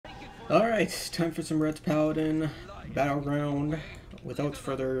Alright, time for some Red Paladin Battleground. Without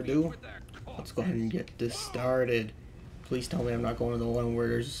further ado, let's go ahead and get this started. Please tell me I'm not going to the one where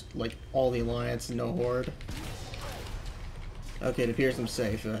there's like all the Alliance and no Horde. Okay, it appears I'm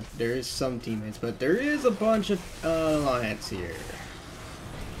safe. There is some teammates, but there is a bunch of Alliance here.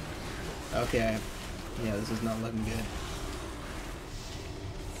 Okay, yeah, this is not looking good.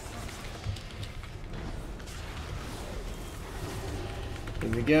 Here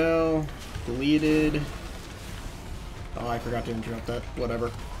we go. Deleted. Oh, I forgot to interrupt that.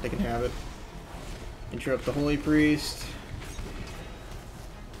 Whatever. They can have it. Interrupt the Holy Priest.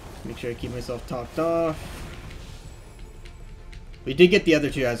 Make sure I keep myself topped off. We did get the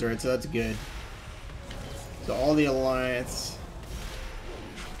other two Azurites, so that's good. So all the Alliance.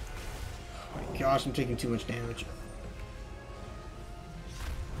 Oh my gosh, I'm taking too much damage.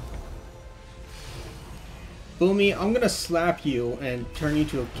 Boomy, I'm gonna slap you and turn you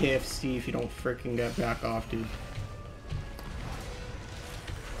to a KFC if you don't freaking get back off, dude.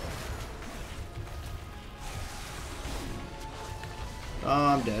 Oh,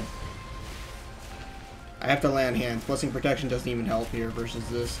 I'm dead. I have to land hands. Blessing Protection doesn't even help here versus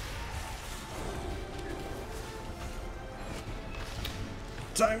this.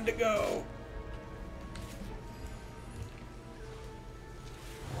 Time to go!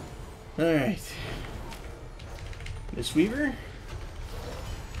 Alright. Miss Weaver?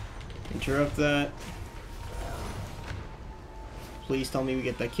 Interrupt that. Please tell me we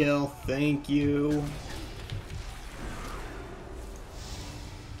get that kill. Thank you.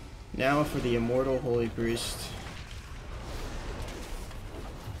 Now for the Immortal Holy Priest.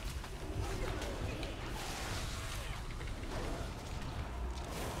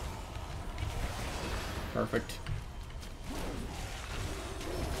 Perfect.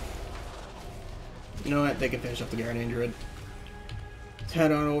 You know what? They can finish up the Guardian Druid. Let's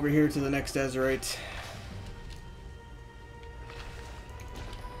head on over here to the next Azurite.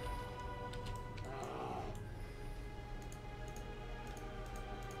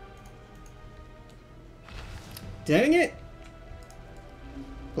 Dang it!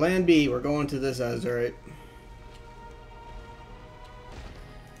 Plan B, we're going to this Azurite.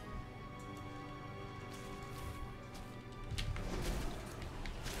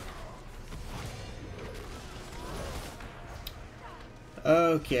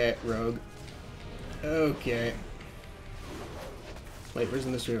 Okay, Rogue. Okay. Wait, where's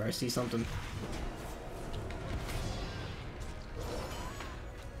the mystery? I see something.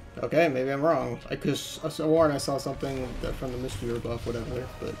 Okay, maybe I'm wrong. I could have sworn I saw something from the mystery buff, whatever,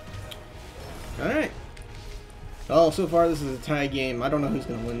 but... Alright. Oh, so far this is a tie game. I don't know who's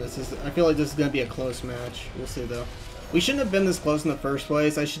going to win this. I feel like this is going to be a close match. We'll see, though. We shouldn't have been this close in the first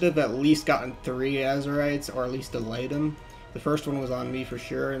place. I should have at least gotten 3 Azurites, or at least delayed them. The first one was on me for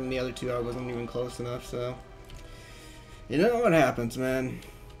sure, and the other 2 I wasn't even close enough, so... You know what happens, man.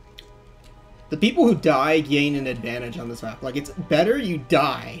 The people who die gain an advantage on this map. Like, it's better you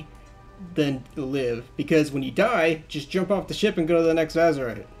die than live. Because when you die, just jump off the ship and go to the next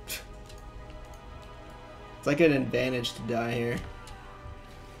Azurite. It's like an advantage to die here.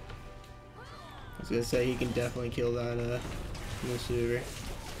 I was gonna say, he can definitely kill that, Missouri.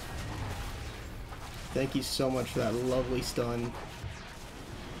 Thank you so much for that lovely stun.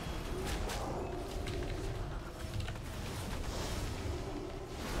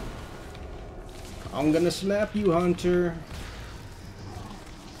 I'm gonna slap you, Hunter.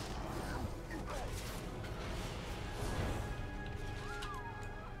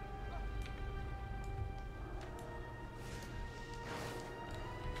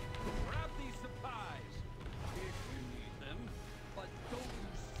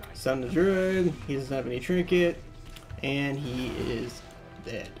 Stun the Druid. He doesn't have any trinket. And he is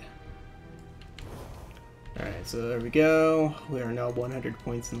dead. Alright, so there we go. We are now 100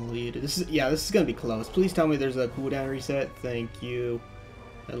 points in the lead. This is gonna be close. Please tell me there's a cooldown reset. Thank you.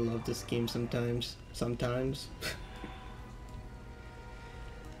 I love this game sometimes.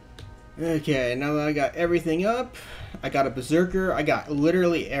 Okay, now that I got everything up, I got a Berserker. I got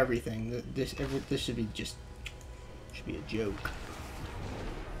literally everything. This should be a joke.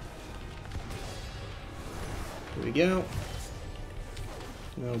 Here we go.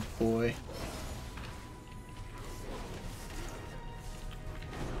 Oh boy.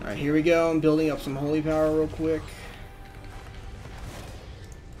 Alright, here we go. I'm building up some holy power real quick.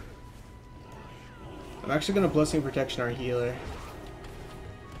 I'm actually going to Blessing Protection our healer.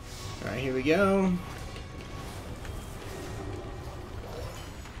 Alright, here we go.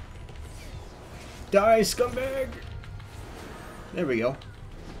 Die, scumbag! There we go.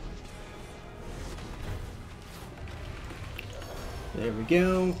 There we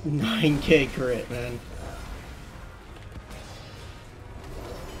go. 9k crit, man.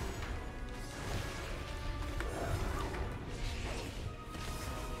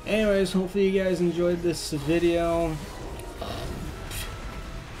 Anyways, hopefully you guys enjoyed this video.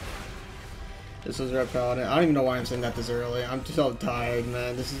 This was Red Paladin. I don't even know why I'm saying that this early. I'm just so tired,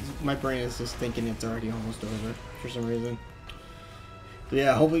 man. My brain is just thinking it's already almost over for some reason. But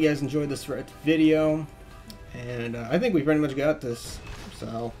yeah, hopefully you guys enjoyed this video. And I think we pretty much got this.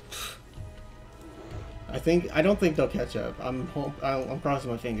 So I don't think they'll catch up. I'm crossing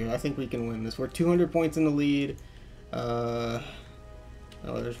my fingers. I think we can win this. We're 200 points in the lead. Oh,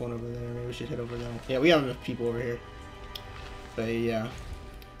 there's one over there. Maybe we should head over there. Yeah, we have enough people over here. But yeah,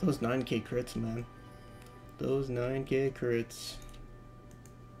 those 9k crits, man. Those 9k crits.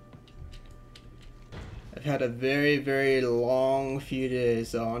 I've had a very, very long few days,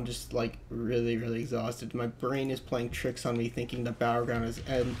 so I'm just like really, really exhausted. My brain is playing tricks on me thinking the battleground is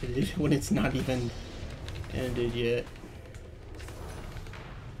ended when it's not even ended yet.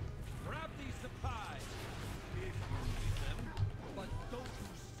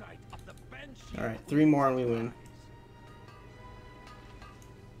 Alright, 3 more and we win.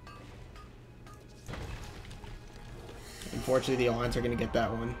 Unfortunately, the Alliance are going to get that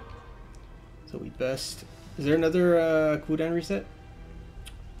one. So we best... Is there another cooldown reset?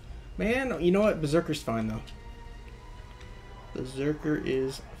 Man, you know what? Berserker's fine, though. Berserker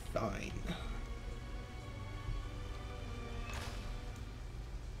is fine.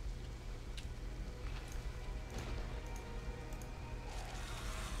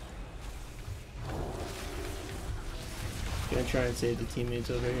 Gonna try and save the teammates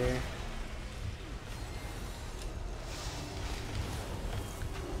over here.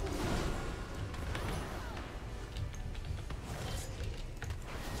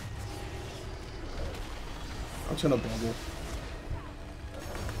 I'm just gonna bubble.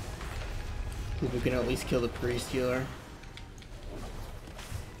 If we can at least kill the priest healer.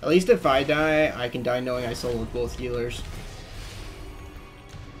 At least if I die, I can die knowing I soloed both healers.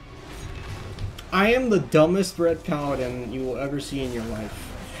 I am the dumbest red paladin you will ever see in your life.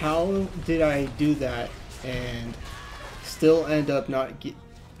 How did I do that and still end up not get...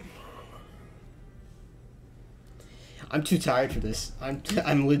 I'm too tired for this.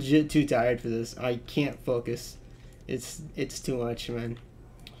 I'm legit too tired for this. I can't focus. It's too much, man.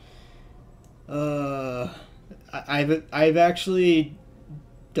 I've actually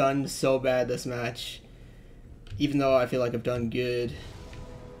done so bad this match, even though I feel like I've done good.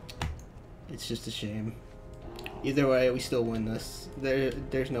 It's just a shame. Either way, we still win this.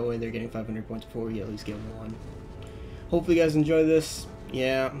 There's no way they're getting 500 points before we at least get 1. Hopefully you guys enjoy this.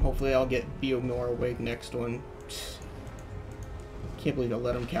 Yeah, hopefully I'll be more awake next one. Can't believe I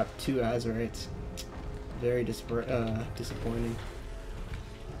let him cap 2 Azerites. Very disappointing.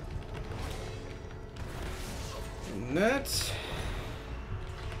 And that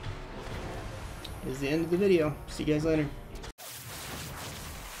is the end of the video. See you guys later.